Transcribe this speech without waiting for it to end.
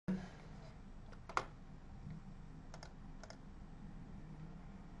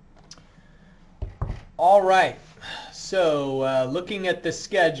All right. So, looking at the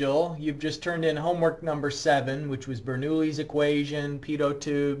schedule, you've just turned in homework number 7, which was Bernoulli's equation, pitot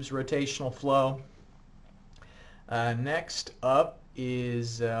tubes, rotational flow. Next up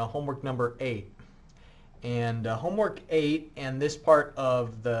is homework number 8. And homework 8 and this part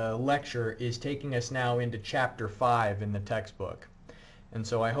of the lecture is taking us now into chapter 5 in the textbook. And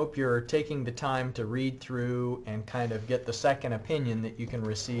so I hope you're taking the time to read through and kind of get the second opinion that you can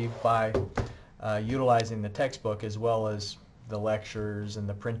receive by utilizing the textbook as well as the lectures and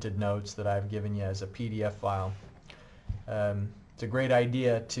the printed notes that I've given you as a PDF file. It's a great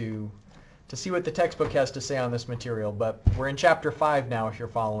idea to see what the textbook has to say on this material, but we're in chapter 5 now if you're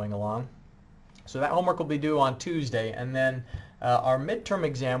following along. So that homework will be due on Tuesday, and then our midterm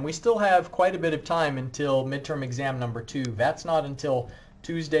exam, we still have quite a bit of time until midterm exam number 2. That's not until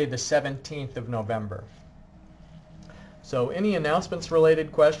Tuesday the 17th of November. So any announcements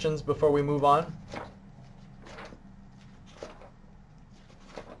related questions before we move on?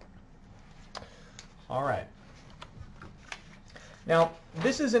 All right. Now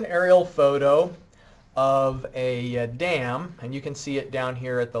this is an aerial photo of a dam, and you can see it down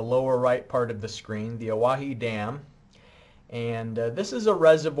here at the lower right part of the screen, the Oahe Dam. And this is a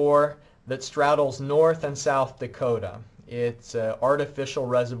reservoir that straddles North and South Dakota. It's an artificial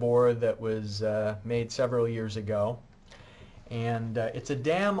reservoir that was made several years ago. And it's a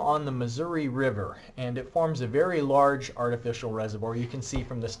dam on the Missouri River, and it forms a very large artificial reservoir. You can see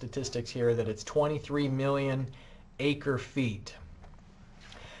from the statistics here that it's 23 million acre feet.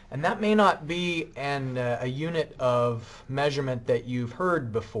 And that may not be a unit of measurement that you've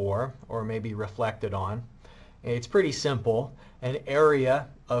heard before or maybe reflected on. It's pretty simple. An area,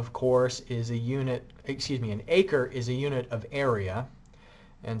 of course, is a unit, an acre is a unit of area.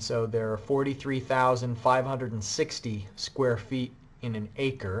 And so there are 43,560 square feet in an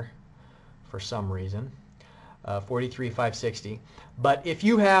acre for some reason, 43,560. But if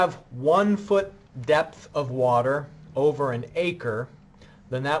you have 1 foot depth of water over an acre,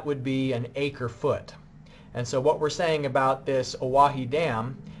 then that would be an acre foot. And so what we're saying about this Oahe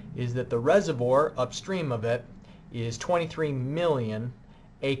Dam is that the reservoir upstream of it is 23 million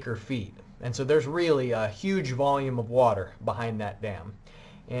acre feet. And so there's really a huge volume of water behind that dam.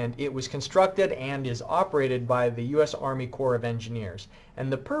 And it was constructed and is operated by the U.S. Army Corps of Engineers.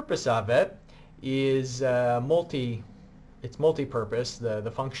 And the purpose of it is multi-purpose.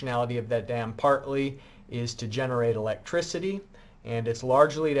 The functionality of that dam partly is to generate electricity, and it's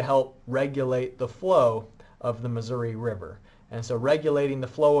largely to help regulate the flow of the Missouri River. And so regulating the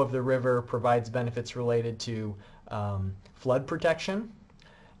flow of the river provides benefits related to flood protection,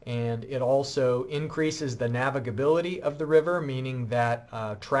 and it also increases the navigability of the river, meaning that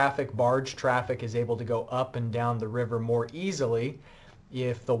barge traffic is able to go up and down the river more easily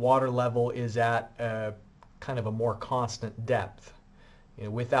if the water level is at kind of a more constant depth.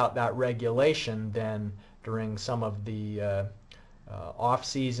 Without that regulation, then during some of the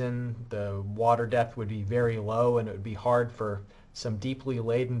off-season, the water depth would be very low, and it would be hard for some deeply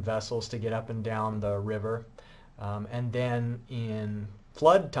laden vessels to get up and down the river. And then in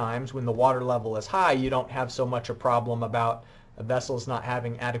flood times, when the water level is high, you don't have so much a problem about vessels not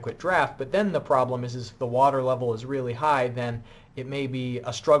having adequate draft. But then the problem is if the water level is really high, then it may be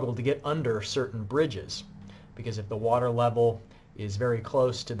a struggle to get under certain bridges. Because if the water level is very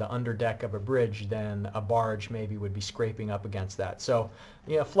close to the underdeck of a bridge, then a barge maybe would be scraping up against that. So,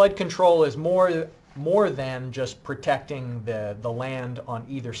 flood control is more than just protecting the land on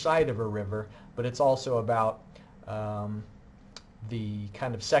either side of a river, but it's also about the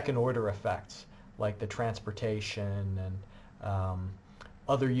kind of second order effects, like the transportation and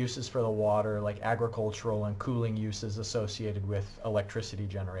other uses for the water, like agricultural and cooling uses associated with electricity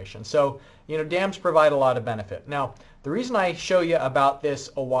generation. So, dams provide a lot of benefit. Now, the reason I show you about this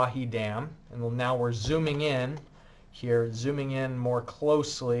Oahe Dam, and now we're zooming in here, zooming in more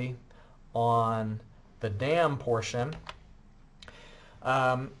closely on the dam portion,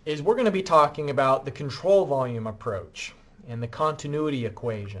 is we're going to be talking about the control volume approach and the continuity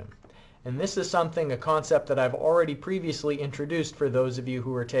equation. And this is a concept that I've already previously introduced for those of you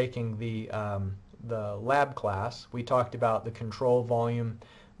who are taking the lab class. We talked about the control volume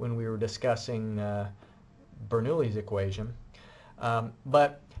when we were discussing Bernoulli's equation.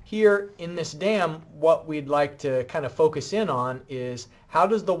 But here in this dam, what we'd like to kind of focus in on is how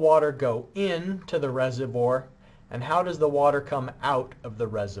does the water go into the reservoir and how does the water come out of the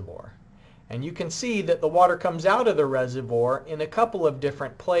reservoir. And you can see that the water comes out of the reservoir in a couple of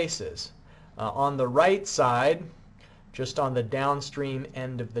different places. On the right side, just on the downstream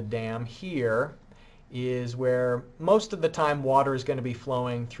end of the dam here, is where most of the time water is going to be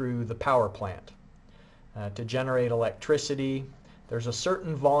flowing through the power plant. to generate electricity. There's a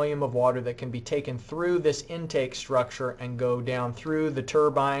certain volume of water that can be taken through this intake structure and go down through the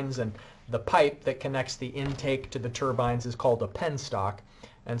turbines, and the pipe that connects the intake to the turbines is called a penstock.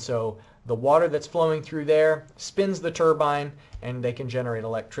 And so the water that's flowing through there spins the turbine and they can generate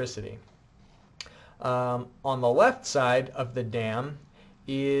electricity. On the left side of the dam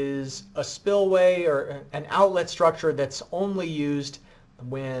is a spillway or an outlet structure that's only used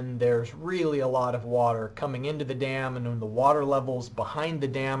when there's really a lot of water coming into the dam, and when the water levels behind the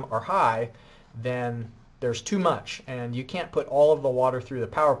dam are high, then there's too much and you can't put all of the water through the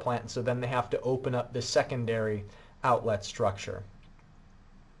power plant, so then they have to open up this secondary outlet structure.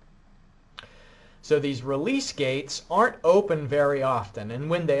 So these release gates aren't open very often, and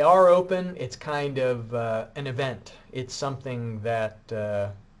when they are open, it's kind of an event. It's something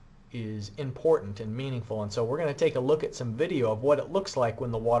that is important and meaningful, and so we're going to take a look at some video of what it looks like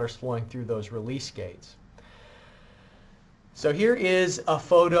when the water's flowing through those release gates. So here is a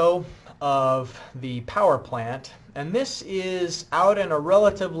photo of the power plant, and this is out in a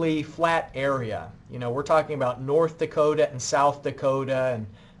relatively flat area. You know, we're talking about North Dakota and South Dakota, and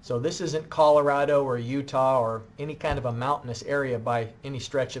so this isn't Colorado or Utah or any kind of a mountainous area by any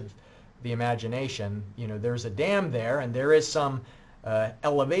stretch of the imagination. You know, there's a dam there, and there is some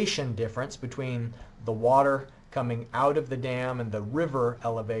elevation difference between the water coming out of the dam and the river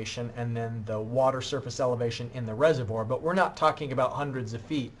elevation and then the water surface elevation in the reservoir, but we're not talking about hundreds of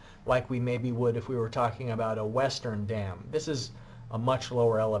feet like we maybe would if we were talking about a western dam. This is a much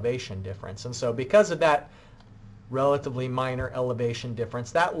lower elevation difference, and so because of that relatively minor elevation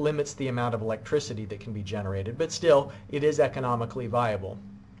difference, that limits the amount of electricity that can be generated, but still it is economically viable.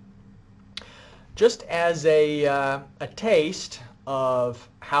 Just as a taste of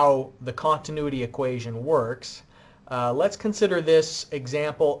how the continuity equation works, let's consider this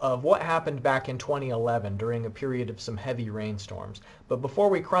example of what happened back in 2011 during a period of some heavy rainstorms. But before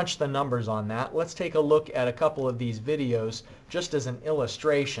we crunch the numbers on that, let's take a look at a couple of these videos just as an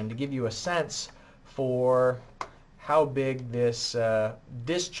illustration to give you a sense for how big this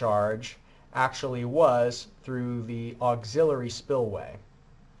discharge actually was through the auxiliary spillway.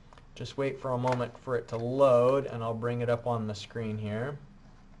 Just wait for a moment for it to load, and I'll bring it up on the screen here.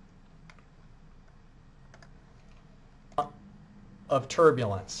 Of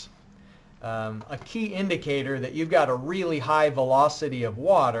turbulence. A key indicator that you've got a really high velocity of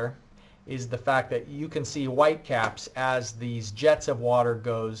water is the fact that you can see whitecaps as these jets of water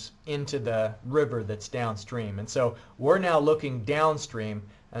goes into the river that's downstream. And so we're now looking downstream,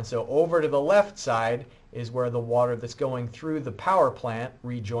 and so over to the left side is where the water that's going through the power plant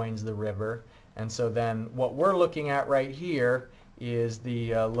rejoins the river. And so then what we're looking at right here is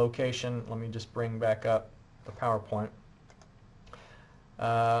the location. Let me just bring back up the PowerPoint.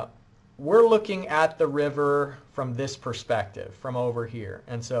 We're looking at the river from this perspective, from over here.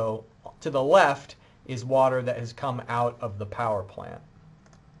 And so to the left is water that has come out of the power plant.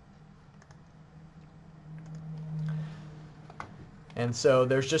 And so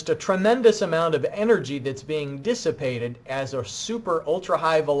there's just a tremendous amount of energy that's being dissipated as a super ultra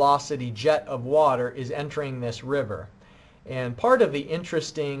high velocity jet of water is entering this river. And part of the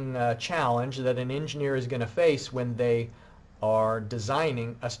interesting challenge that an engineer is going to face when they are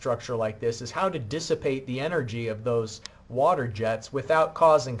designing a structure like this is how to dissipate the energy of those water jets without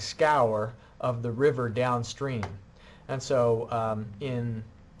causing scour of the river downstream. And so in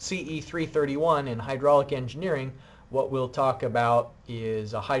CE 331 in hydraulic engineering, what we'll talk about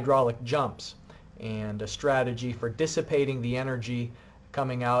is hydraulic jumps and a strategy for dissipating the energy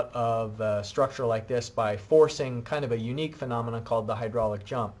coming out of a structure like this by forcing kind of a unique phenomenon called the hydraulic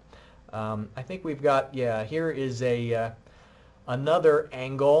jump. I think we've got, yeah, here is another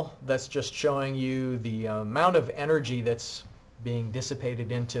angle that's just showing you the amount of energy that's being dissipated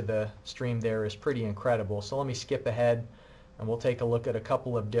into the stream there is pretty incredible. So let me skip ahead and we'll take a look at a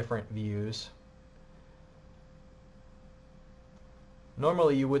couple of different views.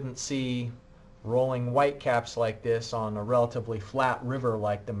 Normally you wouldn't see rolling whitecaps like this on a relatively flat river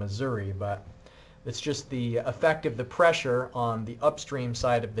like the Missouri, but it's just the effect of the pressure on the upstream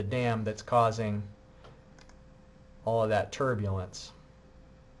side of the dam that's causing all of that turbulence.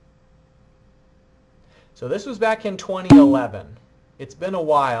 So this was back in 2011. It's been a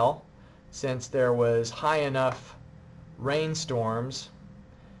while since there was high enough rainstorms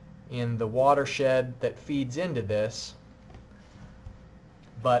in the watershed that feeds into this,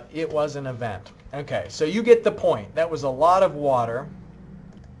 but it was an event. Okay, so you get the point. That was a lot of water.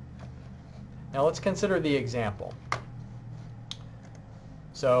 Now let's consider the example.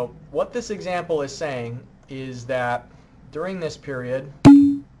 So what this example is saying is that during this period,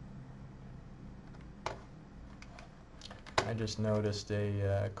 I just noticed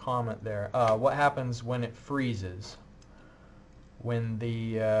a comment there. What happens when it freezes? When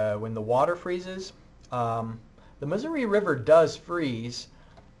the water freezes, the Missouri River does freeze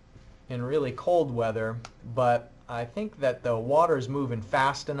in really cold weather, but I think that the water is moving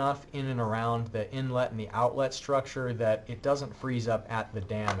fast enough in and around the inlet and the outlet structure that it doesn't freeze up at the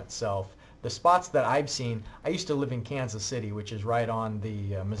dam itself. The spots that I've seen, I used to live in Kansas City, which is right on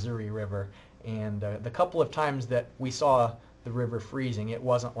the Missouri River, and the couple of times that we saw the river freezing, it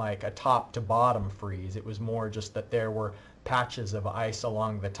wasn't like a top to bottom freeze. It was more just that there were patches of ice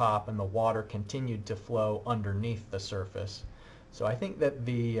along the top and the water continued to flow underneath the surface. So I think that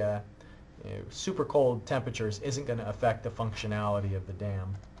the super cold temperatures isn't going to affect the functionality of the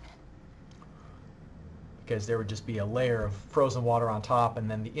dam, because there would just be a layer of frozen water on top and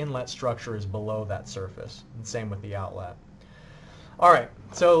then the inlet structure is below that surface. And same with the outlet. All right,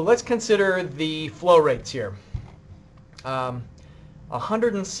 so let's consider the flow rates here.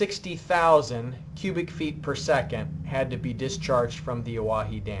 160,000 cubic feet per second had to be discharged from the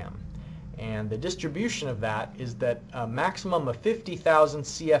Oahe Dam. And the distribution of that is that a maximum of 50,000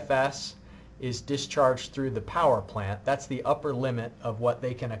 CFS is discharged through the power plant. That's the upper limit of what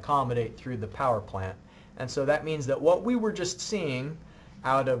they can accommodate through the power plant. And so that means that what we were just seeing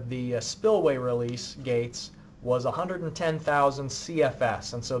out of the spillway release gates was 110,000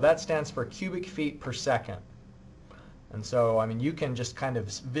 CFS. And so that stands for cubic feet per second. And so, I mean, you can just kind of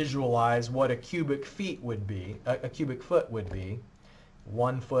visualize what a cubic feet would be, a cubic foot would be,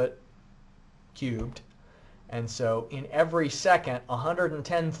 1 foot cubed. And so in every second,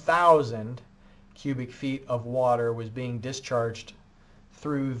 110,000 cubic feet of water was being discharged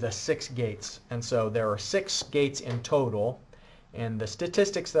through the 6 gates. And so there are 6 gates in total. And the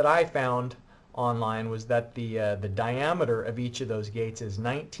statistics that I found online was that the diameter of each of those gates is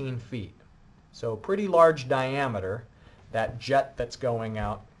 19 feet. So pretty large diameter. That jet that's going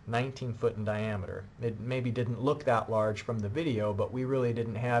out, 19 foot in diameter. It maybe didn't look that large from the video, but we really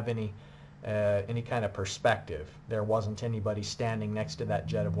didn't have any kind of perspective. There wasn't anybody standing next to that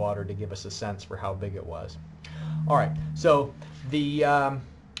jet of water to give us a sense for how big it was. All right, so the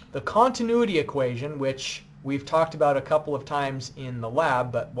continuity equation, which we've talked about a couple of times in the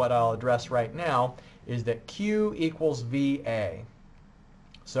lab, but what I'll address right now is that Q equals VA.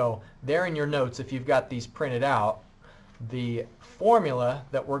 So there in your notes, if you've got these printed out, the formula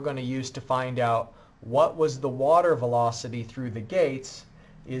that we're going to use to find out what was the water velocity through the gates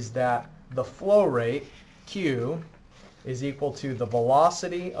is that the flow rate, Q, is equal to the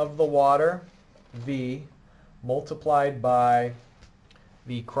velocity of the water, V, multiplied by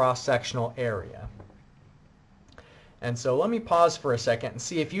the cross-sectional area. And so let me pause for a second and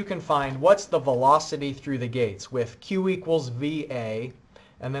see if you can find what's the velocity through the gates with Q equals VA,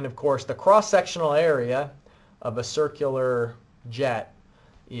 and then of course the cross-sectional area of a circular jet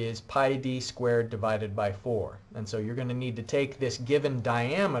is pi d squared divided by 4. And so you're going to need to take this given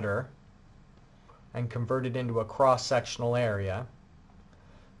diameter and convert it into a cross-sectional area.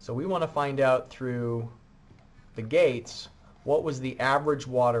 So we want to find out through the gates what was the average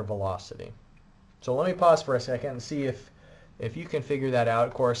water velocity. So let me pause for a second and see if you can figure that out.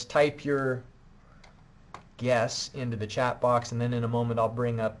 Of course, type your guess into the chat box, and then in a moment I'll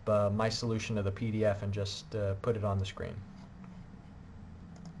bring up my solution of the PDF and just put it on the screen.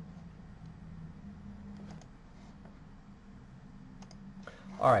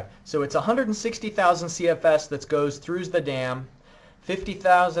 All right, so it's 160,000 CFS that goes through the dam,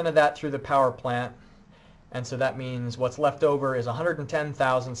 50,000 of that through the power plant, and so that means what's left over is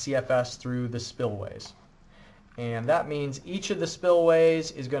 110,000 CFS through the spillways. And that means each of the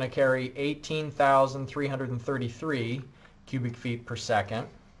spillways is going to carry 18,333 cubic feet per second.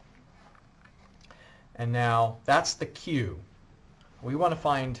 And now that's the Q. We want to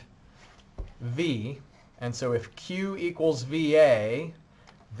find V, and so if Q equals VA,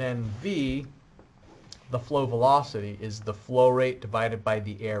 then V, the flow velocity, is the flow rate divided by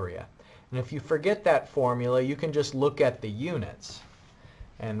the area. And if you forget that formula, you can just look at the units.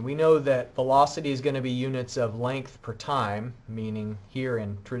 And we know that velocity is going to be units of length per time, meaning here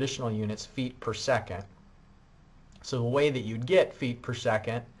in traditional units, feet per second. So the way that you'd get feet per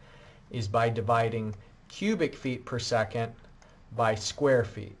second is by dividing cubic feet per second by square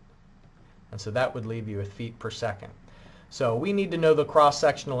feet. And so that would leave you with feet per second. So we need to know the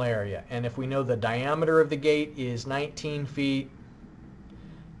cross-sectional area. And if we know the diameter of the gate is 19 feet,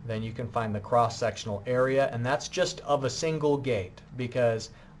 then you can find the cross-sectional area, and that's just of a single gate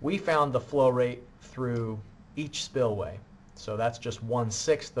because we found the flow rate through each spillway. So that's just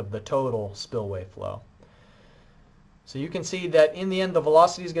 1/6 of the total spillway flow. So you can see that in the end the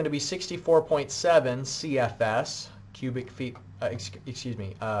velocity is going to be 64.7 CFS cubic feet,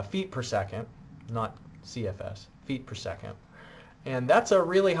 feet per second, not CFS, feet per second. And that's a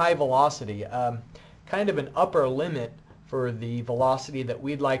really high velocity, kind of an upper limit for the velocity that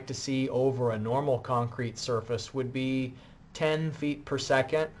we'd like to see over a normal concrete surface would be 10 feet per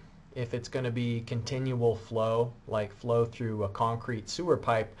second. If it's going to be continual flow, like flow through a concrete sewer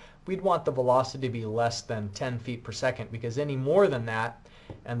pipe, we'd want the velocity to be less than 10 feet per second, because any more than that,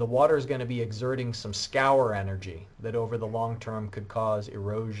 and the water is going to be exerting some scour energy that over the long term could cause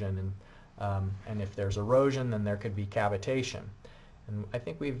erosion. And if there's erosion, then there could be cavitation. And I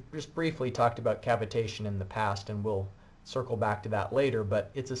think we've just briefly talked about cavitation in the past, and we'll circle back to that later,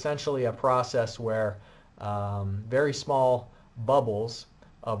 but it's essentially a process where very small bubbles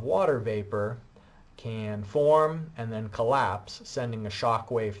of water vapor can form and then collapse, sending a shock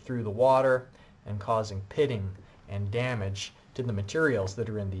wave through the water and causing pitting and damage to the materials that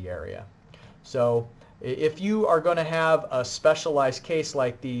are in the area. So if you are going to have a specialized case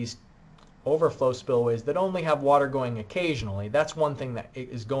like these overflow spillways that only have water going occasionally, that's one thing that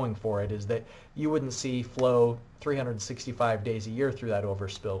is going for it, is that you wouldn't see flow 365 days a year through that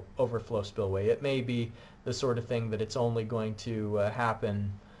overflow spillway. It may be the sort of thing that it's only going to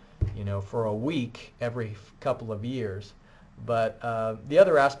happen, you know, for a week every couple of years. But the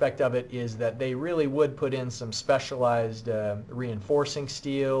other aspect of it is that they really would put in some specialized reinforcing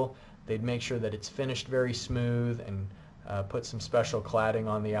steel. They'd make sure that it's finished very smooth and put some special cladding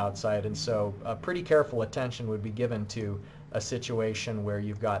on the outside. And so pretty careful attention would be given to a situation where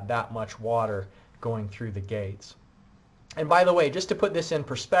you've got that much water going through the gates. And by the way, just to put this in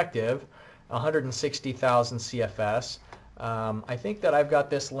perspective, 160,000 CFS, I think that I've got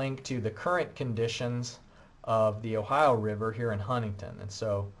this linked to the current conditions of the Ohio River here in Huntington. And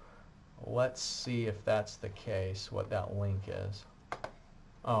so let's see if that's the case, what that link is.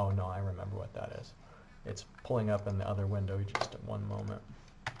 Oh no, I remember what that is. It's pulling up in the other window, just one moment.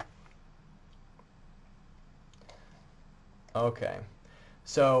 Okay,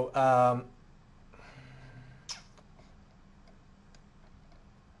 so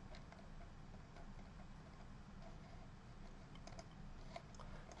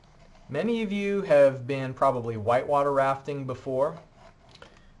many of you have been probably whitewater rafting before.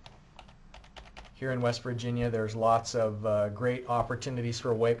 Here in West Virginia, there's lots of great opportunities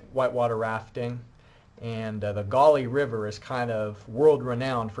for whitewater rafting. And the Gauley River is kind of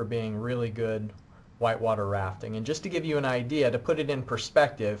world-renowned for being really good whitewater rafting. And just to give you an idea, to put it in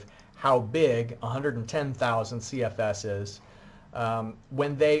perspective, how big 110,000 CFS is,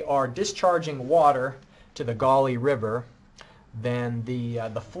 when they are discharging water to the Gauley River, then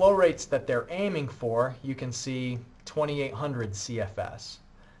the flow rates that they're aiming for, you can see 2,800 CFS.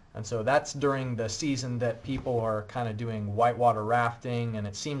 And so that's during the season that people are kind of doing whitewater rafting, and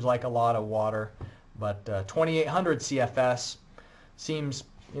it seems like a lot of water. But 2,800 CFS seems,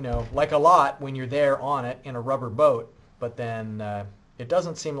 you know, like a lot when you're there on it in a rubber boat, but then it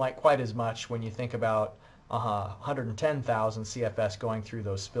doesn't seem like quite as much when you think about 110,000 CFS going through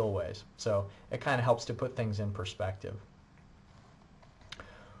those spillways. So it kind of helps to put things in perspective.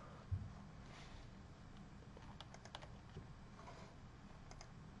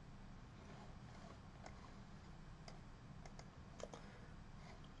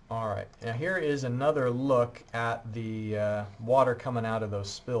 All right, now here is another look at the water coming out of those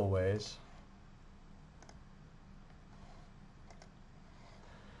spillways.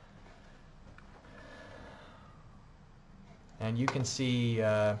 And you can see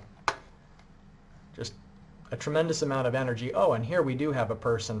just a tremendous amount of energy. Oh, and here we do have a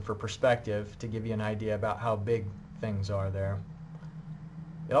person for perspective to give you an idea about how big things are there.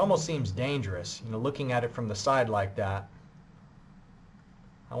 It almost seems dangerous, you know, looking at it from the side like that.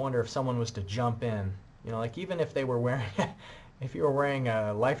 I wonder if someone was to jump in, you know, like even if they were wearing, if you were wearing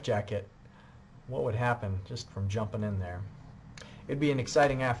a life jacket, what would happen just from jumping in there? It'd be an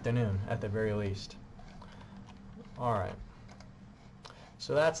exciting afternoon at the very least. All right,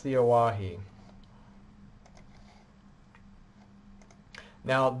 so that's the Oahe.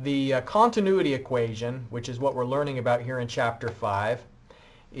 Now the continuity equation, which is what we're learning about here in Chapter 5,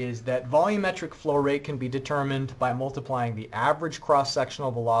 is that volumetric flow rate can be determined by multiplying the average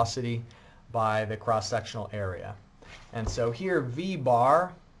cross-sectional velocity by the cross-sectional area. And so here V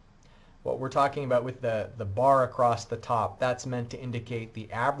bar, what we're talking about with the bar across the top, that's meant to indicate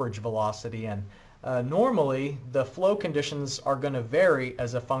the average velocity. And normally the flow conditions are going to vary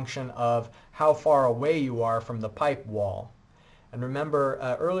as a function of how far away you are from the pipe wall. And remember,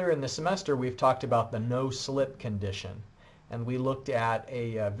 earlier in the semester we've talked about the no-slip condition. And we looked at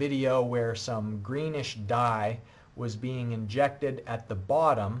a video where some greenish dye was being injected at the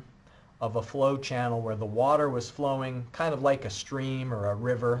bottom of a flow channel where the water was flowing kind of like a stream or a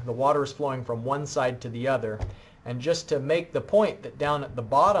river. The water is flowing from one side to the other. And just to make the point that down at the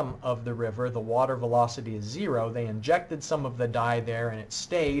bottom of the river, the water velocity is 0, they injected some of the dye there and it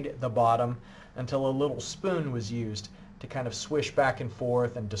stayed at the bottom until a little spoon was used to kind of swish back and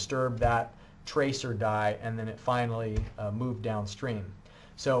forth and disturb that tracer dye, and then it finally moved downstream.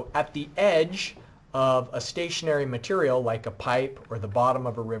 So at the edge of a stationary material like a pipe or the bottom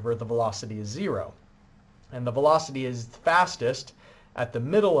of a river, the velocity is 0. And the velocity is fastest at the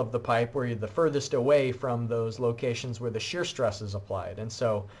middle of the pipe, where you're the furthest away from those locations where the shear stress is applied. And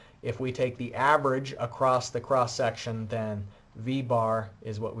so if we take the average across the cross section, then V bar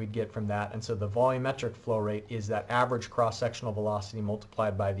is what we'd get from that. And so the volumetric flow rate is that average cross-sectional velocity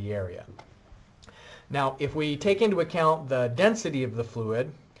multiplied by the area. Now, if we take into account the density of the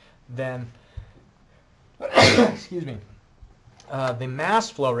fluid, then excuse me, the mass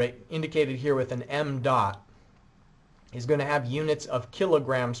flow rate, indicated here with an m dot, is going to have units of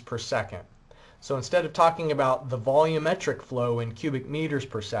kilograms per second. So instead of talking about the volumetric flow in cubic meters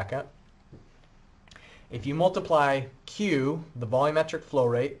per second, if you multiply Q, the volumetric flow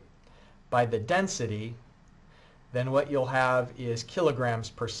rate, by the density, then what you'll have is kilograms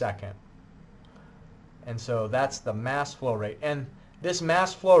per second. And so that's the mass flow rate. And this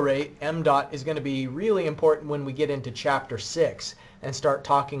mass flow rate, m dot, is going to be really important when we get into Chapter 6 and start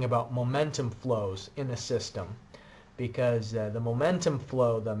talking about momentum flows in a system. Because the momentum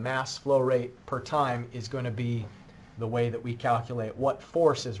flow, the mass flow rate per time, is going to be the way that we calculate what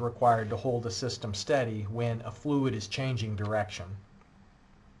force is required to hold a system steady when a fluid is changing direction.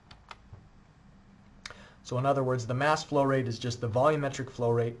 So in other words, the mass flow rate is just the volumetric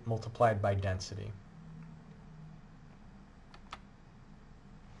flow rate multiplied by density.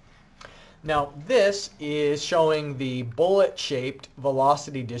 Now this is showing the bullet-shaped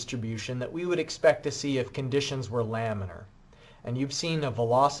velocity distribution that we would expect to see if conditions were laminar. And you've seen a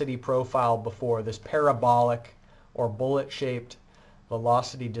velocity profile before, this parabolic or bullet-shaped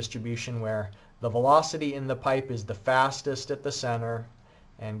velocity distribution where the velocity in the pipe is the fastest at the center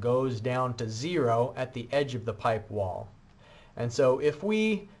and goes down to 0 at the edge of the pipe wall. And so if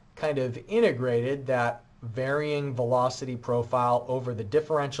we kind of integrated that varying velocity profile over the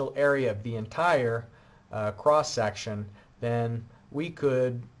differential area of the entire cross-section, then we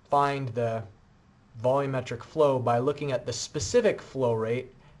could find the volumetric flow by looking at the specific flow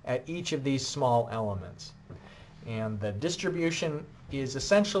rate at each of these small elements. And the distribution is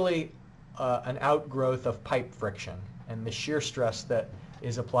essentially an outgrowth of pipe friction and the shear stress that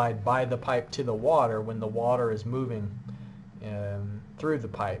is applied by the pipe to the water when the water is moving through the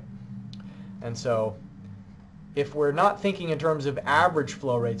pipe. And so if we're not thinking in terms of average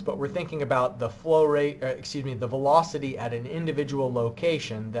flow rates, but we're thinking about the flow rate, the velocity at an individual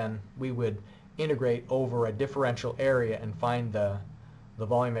location, then we would integrate over a differential area and find the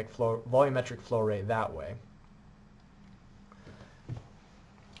volumetric flow rate that way.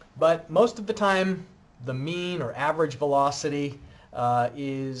 But most of the time, the mean or average velocity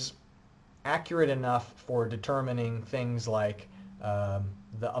is accurate enough for determining things like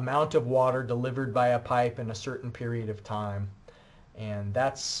the amount of water delivered by a pipe in a certain period of time. And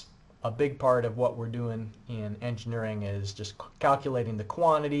that's a big part of what we're doing in engineering, is just calculating the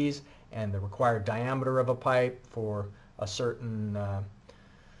quantities and the required diameter of a pipe for a certain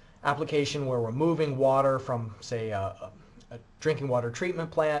application where we're moving water from, say, a drinking water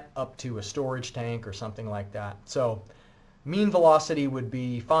treatment plant up to a storage tank or something like that. So mean velocity would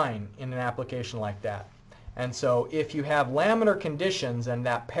be fine in an application like that. And so if you have laminar conditions and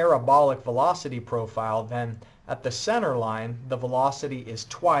that parabolic velocity profile, then at the center line, the velocity is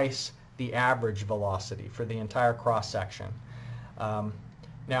twice the average velocity for the entire cross-section.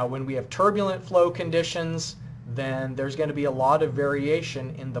 Now, when we have turbulent flow conditions, then there's going to be a lot of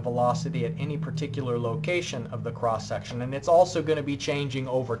variation in the velocity at any particular location of the cross-section. And it's also going to be changing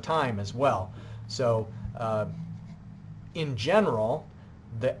over time as well. So in general,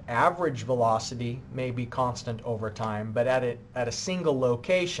 the average velocity may be constant over time, but at a single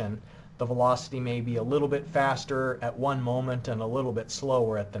location, the velocity may be a little bit faster at one moment and a little bit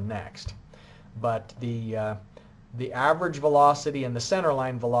slower at the next. But the average velocity and the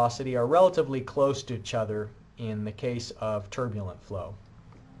centerline velocity are relatively close to each other in the case of turbulent flow.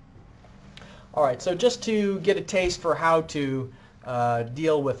 All right, so just to get a taste for how to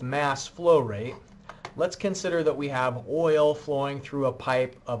deal with mass flow rate, let's consider that we have oil flowing through a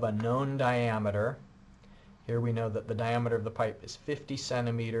pipe of a known diameter. Here we know that the diameter of the pipe is 50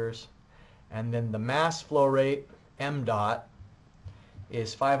 centimeters, and then the mass flow rate, m dot,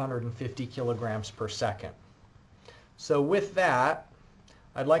 is 550 kilograms per second. So with that,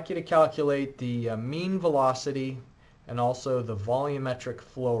 I'd like you to calculate the mean velocity and also the volumetric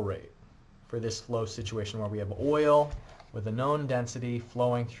flow rate for this flow situation where we have oil with a known density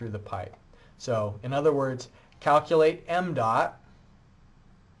flowing through the pipe. So, in other words, calculate m dot.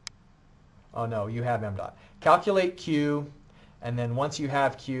 Oh no, you have m dot. Calculate Q, and then once you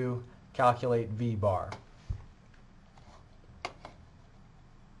have Q, calculate V bar.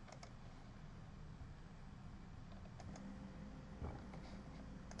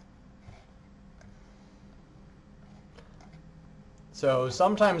 So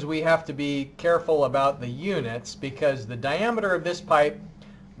sometimes we have to be careful about the units because the diameter of this pipe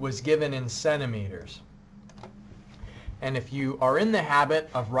was given in centimeters. And if you are in the habit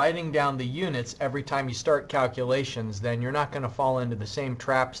of writing down the units every time you start calculations, then you're not going to fall into the same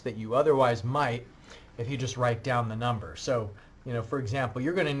traps that you otherwise might if you just write down the number. So, for example,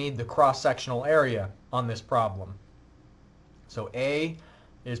 you're going to need the cross-sectional area on this problem. So A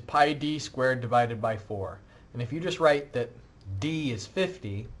is pi d squared divided by 4. And if you just write that d is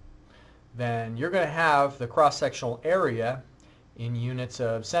 50, then you're going to have the cross-sectional area in units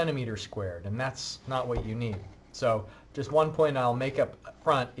of centimeters squared, and that's not what you need. So just one point I'll make up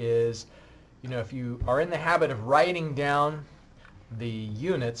front is, if you are in the habit of writing down the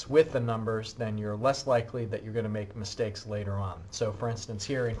units with the numbers, then you're less likely that you're going to make mistakes later on. So for instance,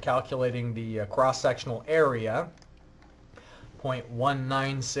 here in calculating the cross-sectional area,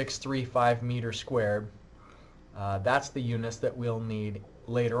 0.19635 meters squared, that's the units that we'll need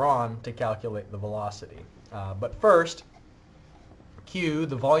later on to calculate the velocity. But first, Q,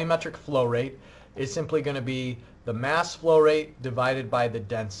 the volumetric flow rate, is simply going to be the mass flow rate divided by the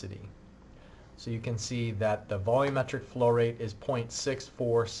density. So you can see that the volumetric flow rate is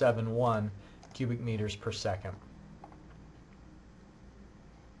 0.6471 cubic meters per second.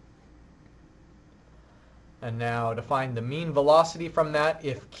 And now to find the mean velocity from that,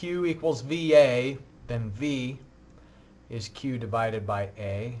 if Q equals VA, then V is Q divided by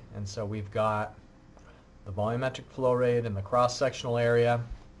A. And so we've got the volumetric flow rate and the cross-sectional area.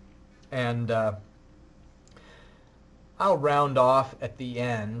 And I'll round off at the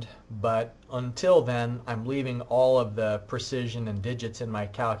end, but until then I'm leaving all of the precision and digits in my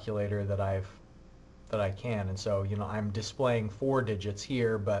calculator that I can. And so, I'm displaying 4 digits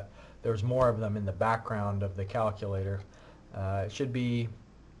here, but there's more of them in the background of the calculator. It should be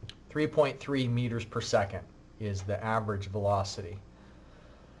 3.3 meters per second is the average velocity.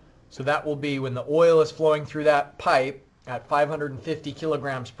 So that will be when the oil is flowing through that pipe at 550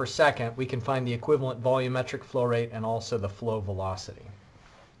 kilograms per second, we can find the equivalent volumetric flow rate and also the flow velocity.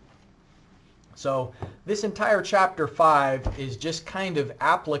 So this entire chapter 5 is just kind of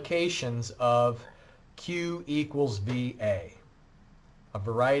applications of Q equals VA. A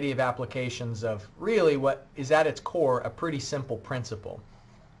variety of applications of really what is at its core a pretty simple principle.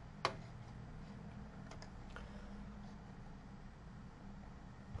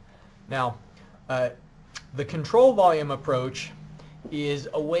 Now, the control volume approach is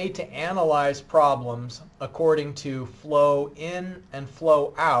a way to analyze problems according to flow in and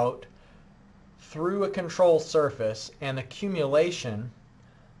flow out through a control surface and accumulation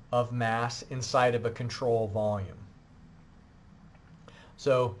of mass inside of a control volume.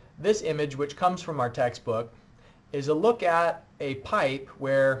 So this image, which comes from our textbook, is a look at a pipe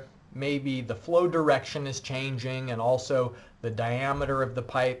where maybe the flow direction is changing and also the diameter of the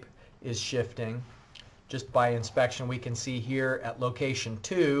pipe is shifting. Just by inspection, we can see here at location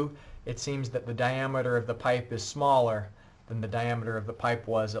 2, it seems that the diameter of the pipe is smaller than the diameter of the pipe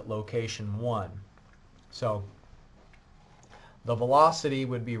was at location 1. So the velocity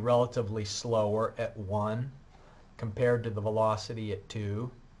would be relatively slower at 1 compared to the velocity at 2,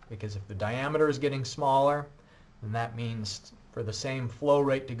 because if the diameter is getting smaller, then that means for the same flow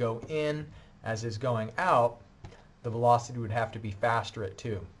rate to go in as is going out, the velocity would have to be faster at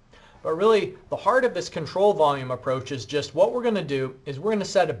 2. But really, the heart of this control volume approach is just what we're going to do is we're going to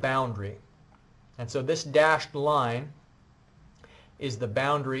set a boundary. And so this dashed line is the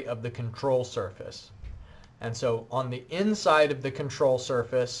boundary of the control surface. And so on the inside of the control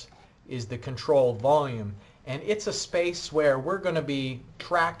surface is the control volume. And it's a space where we're going to be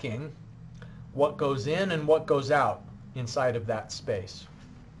tracking what goes in and what goes out inside of that space.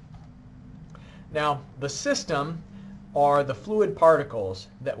 Now, the system are the fluid particles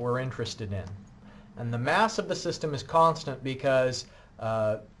that we're interested in. And the mass of the system is constant because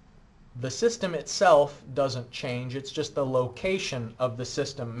the system itself doesn't change. It's just the location of the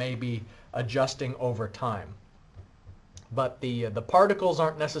system may be adjusting over time. But the particles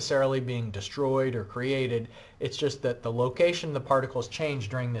aren't necessarily being destroyed or created. It's just that the location of the particles change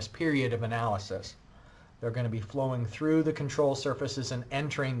during this period of analysis. They're going to be flowing through the control surfaces and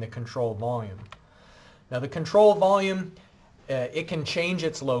entering the control volume. Now the control volume, it can change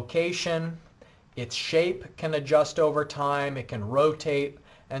its location, its shape can adjust over time, it can rotate,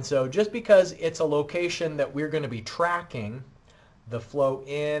 and so just because it's a location that we're going to be tracking the flow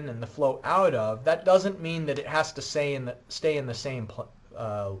in and the flow out of, that doesn't mean that it has to stay in the same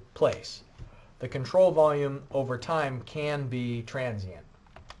place. The control volume over time can be transient.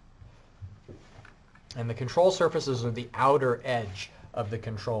 And the control surfaces are the outer edge of the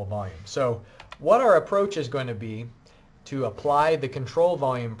control volume. So what our approach is going to be to apply the control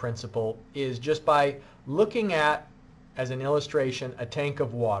volume principle is just by looking at, as an illustration, a tank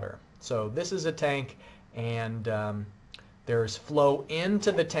of water. So this is a tank, and there's flow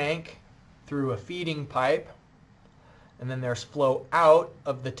into the tank through a feeding pipe, and then there's flow out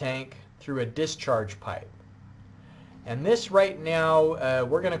of the tank through a discharge pipe. And this right now,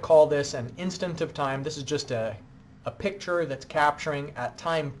 we're going to call this an instant of time. This is just a picture that's capturing at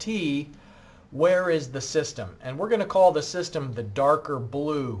time t, where is the system. And we're going to call the system the darker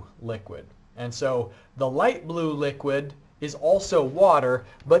blue liquid. And so the light blue liquid is also water,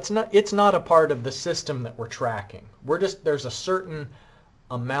 but it's not a part of the system that we're tracking. There's a certain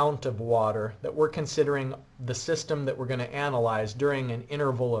amount of water that we're considering the system that we're going to analyze during an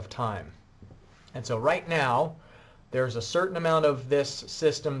interval of time. And so right now, there's a certain amount of this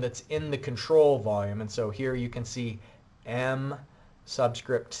system that's in the control volume. And so here you can see M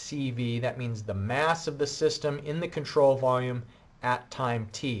subscript CV. That means the mass of the system in the control volume at time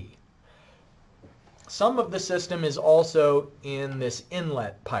t. Some of the system is also in this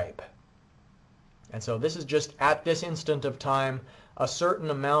inlet pipe. And so this is just at this instant of time, a certain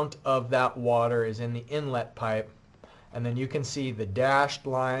amount of that water is in the inlet pipe. And then you can see the dashed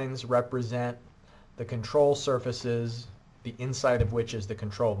lines represent the control surfaces, the inside of which is the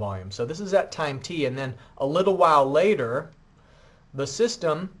control volume. So this is at time t, and then a little while later, the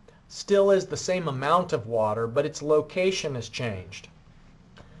system still is the same amount of water, but its location has changed.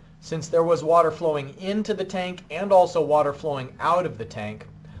 Since there was water flowing into the tank and also water flowing out of the tank,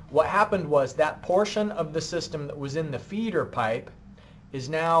 what happened was that portion of the system that was in the feeder pipe is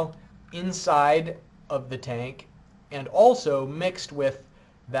now inside of the tank and also mixed with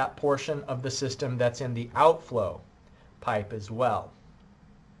that portion of the system that's in the outflow pipe as well.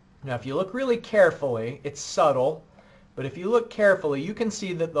 Now if you look really carefully, it's subtle, but if you look carefully, you can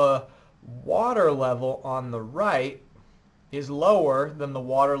see that the water level on the right is lower than the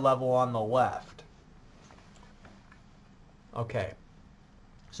water level on the left. Okay,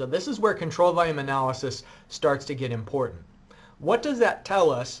 so this is where control volume analysis starts to get important. What does that tell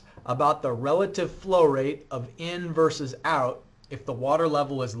us about the relative flow rate of in versus out if the water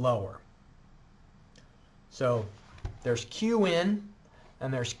level is lower? So there's Q in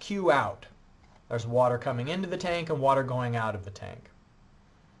and there's Q out. There's water coming into the tank and water going out of the tank.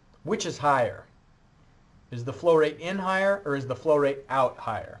 Which is higher? Is the flow rate in higher or is the flow rate out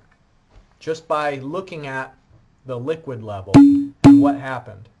higher? Just by looking at the liquid level and what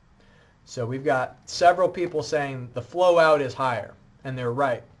happened. So we've got several people saying the flow out is higher, and they're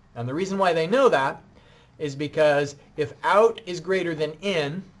right. And the reason why they know that is because if out is greater than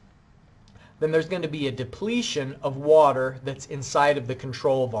in, then there's going to be a depletion of water that's inside of the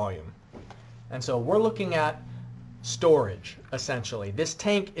control volume. And so we're looking at storage, essentially. This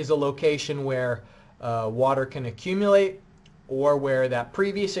tank is a location where water can accumulate, or where that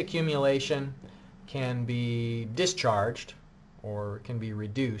previous accumulation can be discharged or can be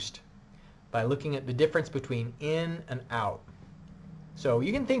reduced by looking at the difference between in and out. So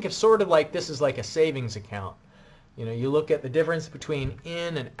you can think of sort of like this is like a savings account. You know, you look at the difference between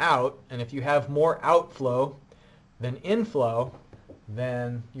in and out, and if you have more outflow than inflow,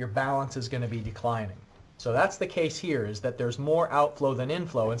 then your balance is going to be declining. So that's the case here, is that there's more outflow than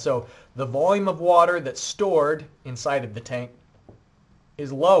inflow, and so the volume of water that's stored inside of the tank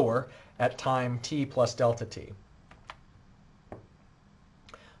is lower at time t plus delta t.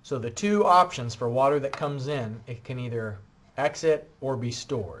 So the two options for water that comes in, it can either exit or be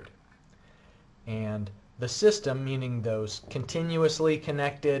stored. And the system, meaning those continuously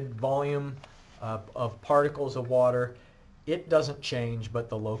connected volume of particles of water, it doesn't change, but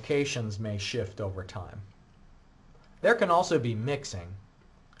the locations may shift over time. There can also be mixing,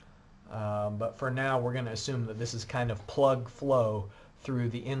 but for now we're going to assume that this is kind of plug flow through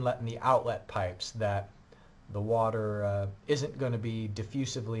the inlet and the outlet pipes, that the water isn't going to be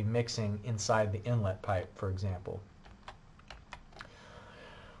diffusively mixing inside the inlet pipe, for example.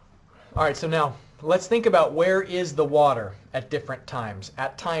 All right, so now let's think about where is the water at different times.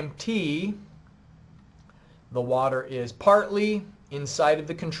 At time t, the water is partly inside of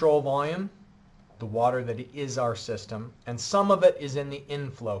the control volume, the water that is our system, and some of it is in the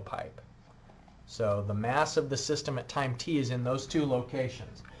inflow pipe. So the mass of the system at time t is in those two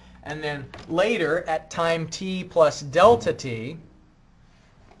locations. And then later at time t plus delta t,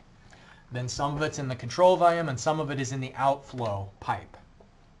 then some of it's in the control volume and some of it is in the outflow pipe.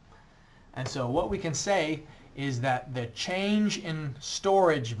 And so what we can say is that the change in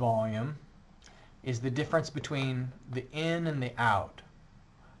storage volume is the difference between the in and the out.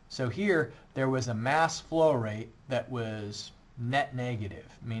 So here there was a mass flow rate that was net negative,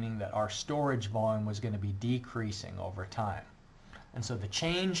 meaning that our storage volume was going to be decreasing over time. And so the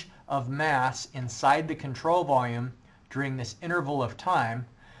change of mass inside the control volume during this interval of time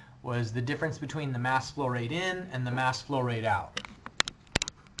was the difference between the mass flow rate in and the mass flow rate out.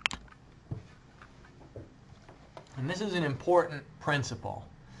 And this is an important principle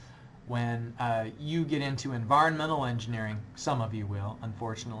when you get into environmental engineering. Some of you will.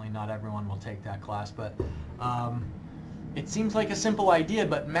 Unfortunately, not everyone will take that class, but it seems like a simple idea,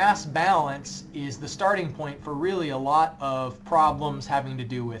 but mass balance is the starting point for really a lot of problems having to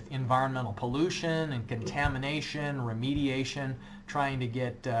do with environmental pollution and contamination, remediation, trying to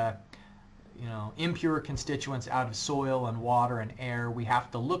get impure constituents out of soil and water and air. We have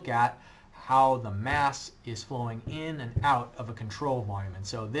to look at how the mass is flowing in and out of a control volume. And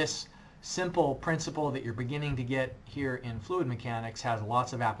so this simple principle that you're beginning to get here in fluid mechanics has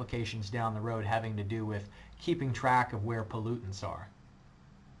lots of applications down the road having to do with keeping track of where pollutants are.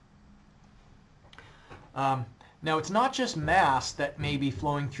 Now it's not just mass that may be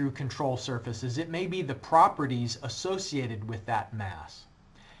flowing through control surfaces, it may be the properties associated with that mass.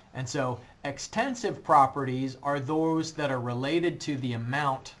 And so extensive properties are those that are related to the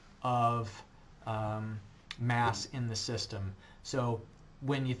amount of mass in the system. So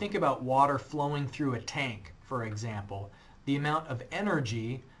when you think about water flowing through a tank, for example, the amount of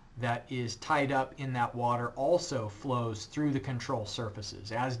energy that is tied up in that water also flows through the control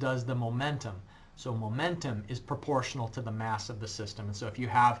surfaces, as does the momentum. So momentum is proportional to the mass of the system. And so if you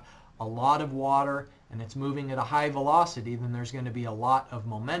have a lot of water and it's moving at a high velocity, then there's going to be a lot of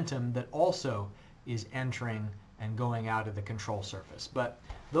momentum that also is entering and going out of the control surface. But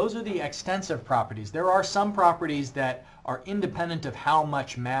those are the extensive properties. There are some properties that are independent of how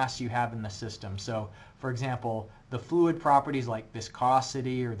much mass you have in the system. So, for example, the fluid properties like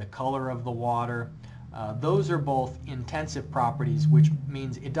viscosity or the color of the water, those are both intensive properties, which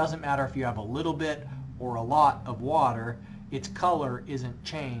means it doesn't matter if you have a little bit or a lot of water, its color isn't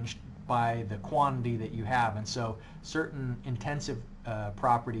changed by the quantity that you have. And so certain intensive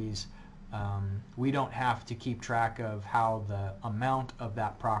properties, we don't have to keep track of how the amount of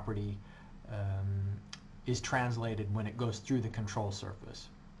that property is translated when it goes through the control surface.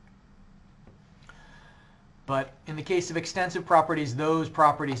 But in the case of extensive properties, those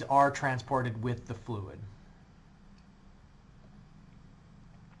properties are transported with the fluid.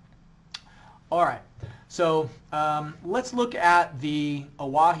 All right, so let's look at the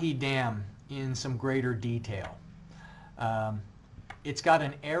Oahe Dam in some greater detail. It's got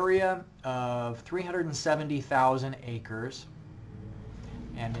an area of 370,000 acres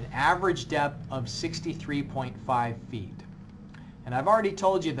and an average depth of 63.5 feet. And I've already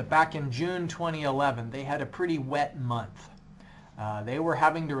told you that back in June 2011, they had a pretty wet month. They were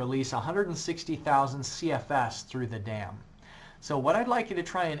having to release 160,000 CFS through the dam. So what I'd like you to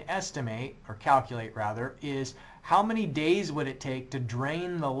try and estimate, or calculate rather, is how many days would it take to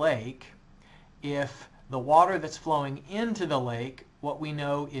drain the lake if the water that's flowing into the lake, what we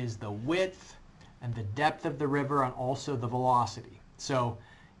know is the width and the depth of the river and also the velocity. So,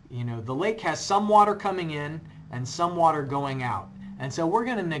 the lake has some water coming in and some water going out. And so we're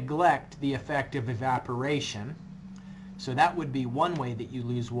going to neglect the effect of evaporation. So that would be one way that you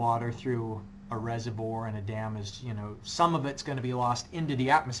lose water through a reservoir and a dam is, some of it's going to be lost into the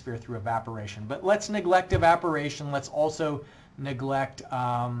atmosphere through evaporation. But let's neglect evaporation. Let's also neglect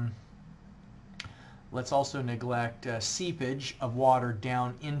seepage of water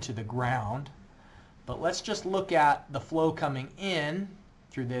down into the ground. But let's just look at the flow coming in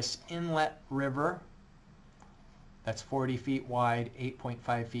through this inlet river that's 40 feet wide,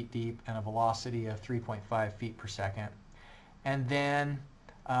 8.5 feet deep, and a velocity of 3.5 feet per second. And then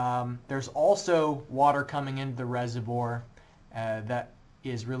there's also water coming into the reservoir that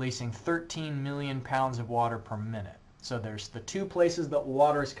is releasing 13 million pounds of water per minute. So there's the two places that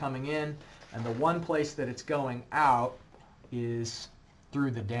water is coming in, and the one place that it's going out is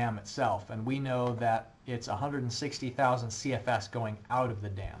through the dam itself. And we know that it's 160,000 CFS going out of the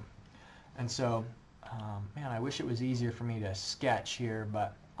dam. And so, man, I wish it was easier for me to sketch here,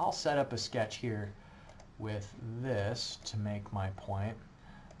 but I'll set up a sketch here with this to make my point.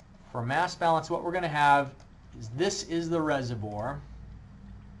 for mass balance, what we're going to have is this is the reservoir,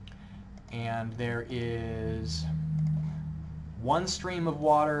 and there is one stream of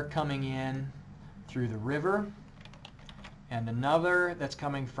water coming in through the river and another that's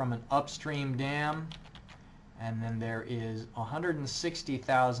coming from an upstream dam, and then there is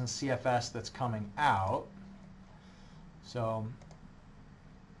 160,000 CFS that's coming out. So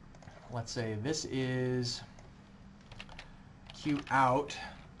let's say this is Q out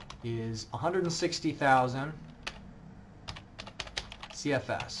is 160,000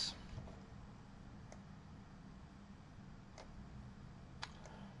 CFS.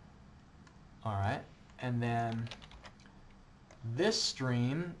 All right, and then this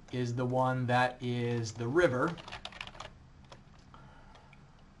stream is the one that is the river,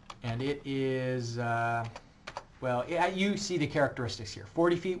 and it is, well, you see the characteristics here.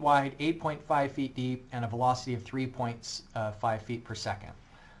 40 feet wide, 8.5 feet deep, and a velocity of 3.5 feet per second.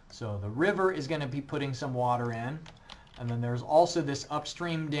 So the river is going to be putting some water in, and then there's also this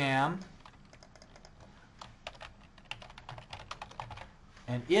upstream dam,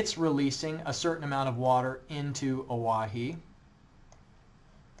 and it's releasing a certain amount of water into Oahe.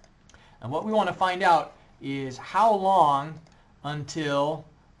 And what we want to find out is how long until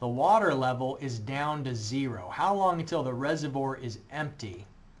the water level is down to zero. How long until the reservoir is empty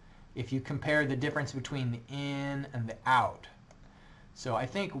if you compare the difference between the in and the out. So I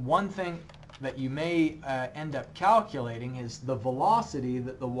think one thing that you may end up calculating is the velocity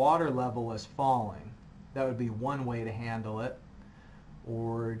that the water level is falling. That would be one way to handle it.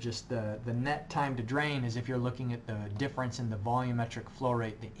 Or just the net time to drain is if you're looking at the difference in the volumetric flow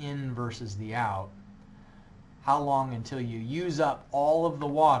rate, the in versus the out. How long until you use up all of the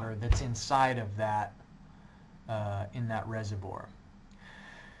water that's inside of that, in that reservoir.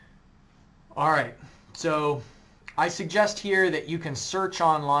 All right, so I suggest here that you can search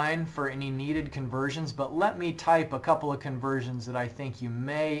online for any needed conversions, but let me type a couple of conversions that I think you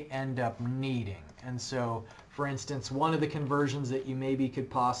may end up needing. And so, for instance, one of the conversions that you maybe could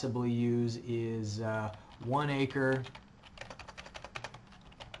possibly use is 1 acre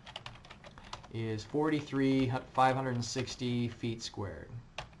is 43,560 feet squared.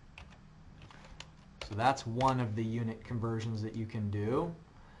 So that's one of the unit conversions that you can do.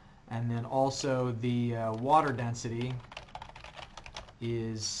 And then also the water density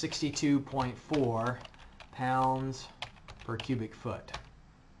is 62.4 pounds per cubic foot.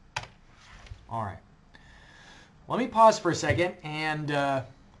 All right. Let me pause for a second and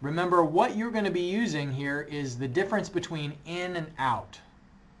remember what you're going to be using here is the difference between in and out.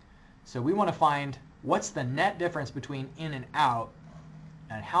 So we want to find what's the net difference between in and out,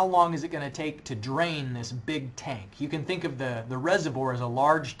 and how long is it going to take to drain this big tank. You can think of the reservoir as a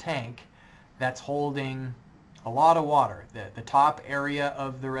large tank that's holding a lot of water. The top area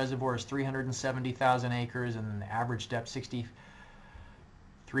of the reservoir is 370,000 acres, and the average depth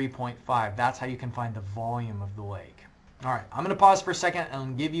 63.5. That's how you can find the volume of the lake. All right, I'm going to pause for a second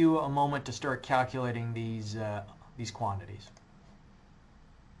and give you a moment to start calculating these quantities.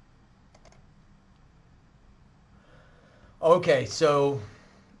 Okay, so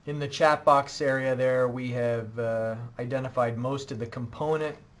in the chat box area there, we have identified most of the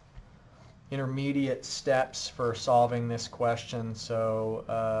component intermediate steps for solving this question. So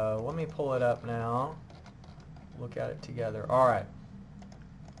let me pull it up now, look at it together. All right.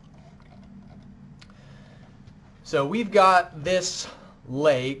 So we've got this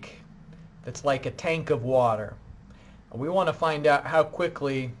lake that's like a tank of water. We want to find out how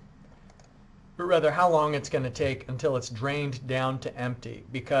quickly, or rather how long it's going to take until it's drained down to empty,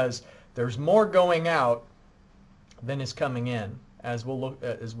 because there's more going out than is coming in, as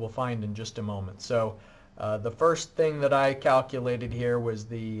we'll find in just a moment. So the first thing that I calculated here was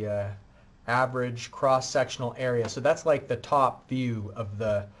the average cross-sectional area. So that's like the top view of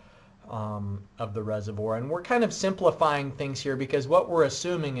the reservoir, and we're kind of simplifying things here because what we're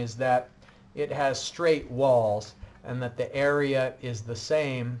assuming is that it has straight walls and that the area is the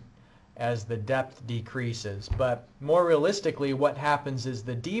same as the depth decreases. But more realistically, what happens is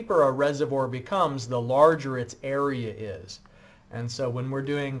the deeper a reservoir becomes, the larger its area is. And so when we're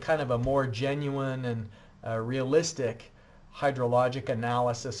doing kind of a more genuine and realistic hydrologic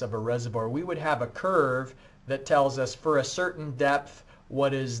analysis of a reservoir, we would have a curve that tells us for a certain depth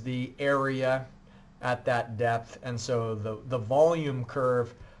what is the area at that depth. And so the volume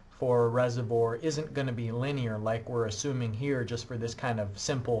curve for a reservoir isn't going to be linear like we're assuming here just for this kind of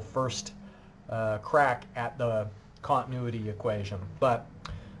simple first crack at the continuity equation. But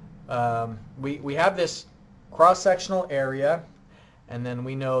we have this cross-sectional area, and then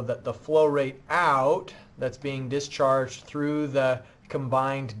we know that the flow rate out that's being discharged through the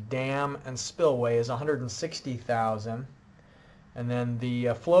combined dam and spillway is 160,000. And then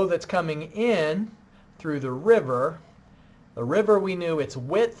the flow that's coming in through the river we knew its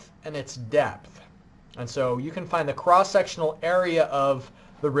width and its depth. And so you can find the cross-sectional area of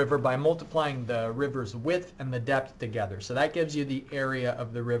the river by multiplying the river's width and the depth together. So that gives you the area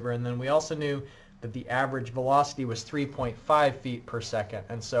of the river. And then we also knew that the average velocity was 3.5 feet per second.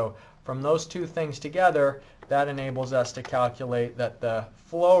 And so from those two things together, that enables us to calculate that the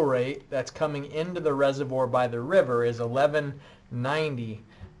flow rate that's coming into the reservoir by the river is 1190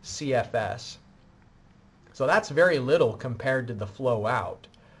 CFS. So that's very little compared to the flow out.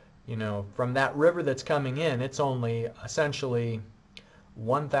 You know, from that river that's coming in, it's only essentially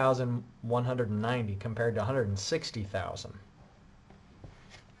 1,190 compared to 160,000.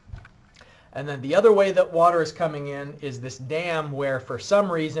 And then the other way that water is coming in is this dam where for some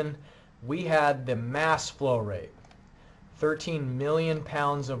reason we had the mass flow rate, 13 million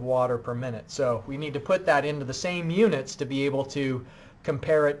pounds of water per minute. So we need to put that into the same units to be able to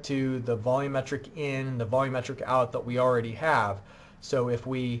compare it to the volumetric in, the volumetric out that we already have. So if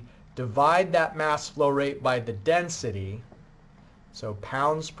we divide that mass flow rate by the density, so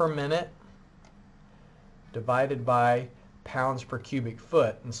pounds per minute divided by pounds per cubic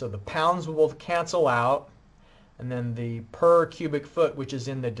foot. And so the pounds will cancel out, and then the per cubic foot, which is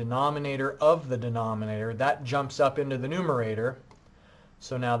in the denominator of the denominator, that jumps up into the numerator.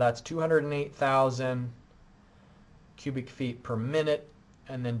 So now that's 208,000 cubic feet per minute,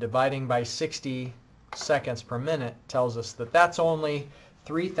 and then dividing by 60 seconds per minute tells us that that's only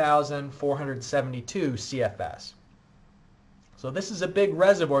 3,472 CFS. So this is a big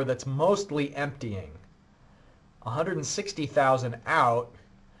reservoir that's mostly emptying. 160,000 out,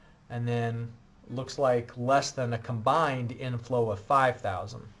 and then looks like less than a combined inflow of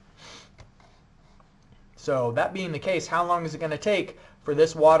 5,000. So that being the case, how long is it going to take for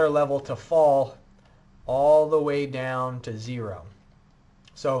this water level to fall all the way down to zero?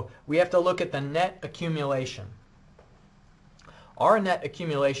 So we have to look at the net accumulation. Our net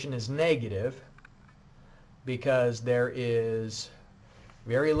accumulation is negative because there is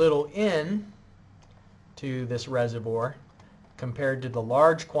very little in to this reservoir compared to the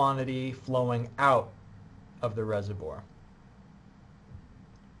large quantity flowing out of the reservoir.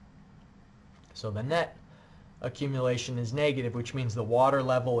 So the net accumulation is negative, which means the water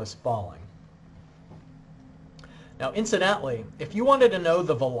level is falling. Now, incidentally, if you wanted to know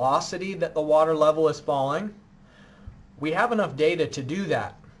the velocity that the water level is falling, we have enough data to do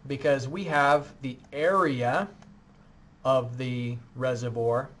that because we have the area of the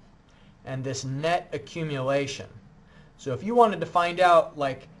reservoir and this net accumulation. So if you wanted to find out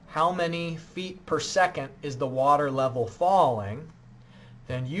like how many feet per second is the water level falling,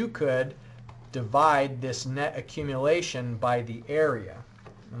 then you could divide this net accumulation by the area.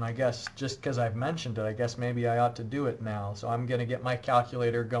 And I guess just because I've mentioned it, I guess maybe I ought to do it now. So I'm going to get my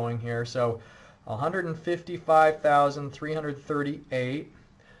calculator going here. So 155,338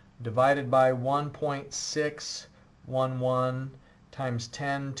 divided by 1.611 times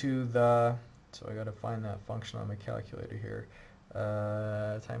 10 to the, so I got to find that function on my calculator here,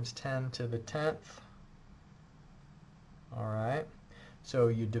 times 10 to the 10th. All right. So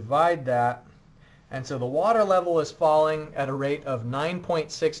you divide that. And so the water level is falling at a rate of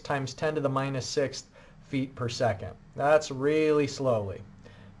 9.6 times 10 to the minus 6th feet per second. That's really slowly.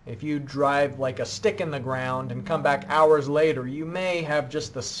 If you drive like a stick in the ground and come back hours later, you may have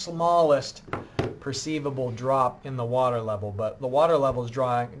just the smallest perceivable drop in the water level, but the water level is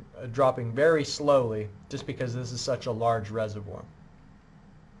dropping very slowly just because this is such a large reservoir.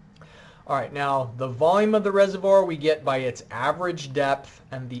 All right, now the volume of the reservoir we get by its average depth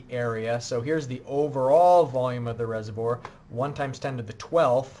and the area. So here's the overall volume of the reservoir, 1 times 10 to the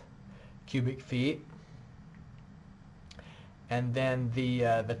 12th cubic feet. And then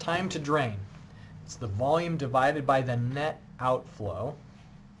the time to drain. It's the volume divided by the net outflow.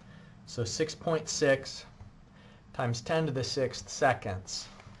 So 6.6 times 10 to the 6th seconds,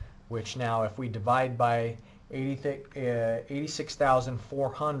 which now if we divide by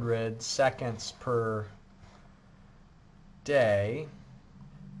 86,400 seconds per day,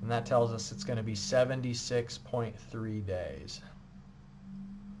 and that tells us it's going to be 76.3 days.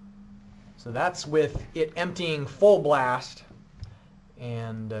 So that's with it emptying full blast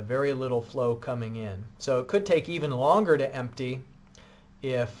and very little flow coming in. So it could take even longer to empty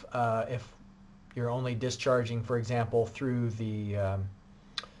if you're only discharging, for example, through the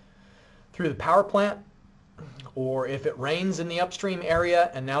power plant, or if it rains in the upstream area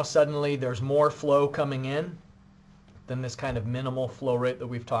and now suddenly there's more flow coming in than this kind of minimal flow rate that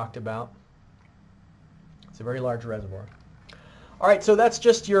we've talked about. It's a very large reservoir. All right, so that's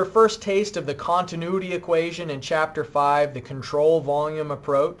just your first taste of the continuity equation in Chapter 5, the control volume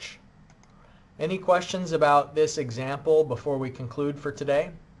approach. Any questions about this example before we conclude for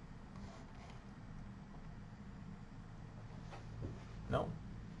today? No?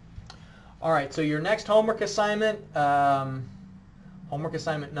 All right, so your next homework assignment, homework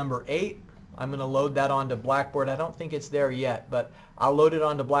assignment number 8, I'm going to load that onto Blackboard. I don't think it's there yet, but I'll load it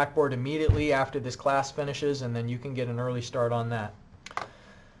onto Blackboard immediately after this class finishes, and then you can get an early start on that.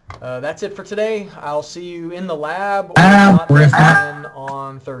 That's it for today. I'll see you in the lab or not then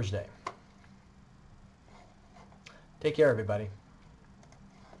on Thursday. Take care, everybody.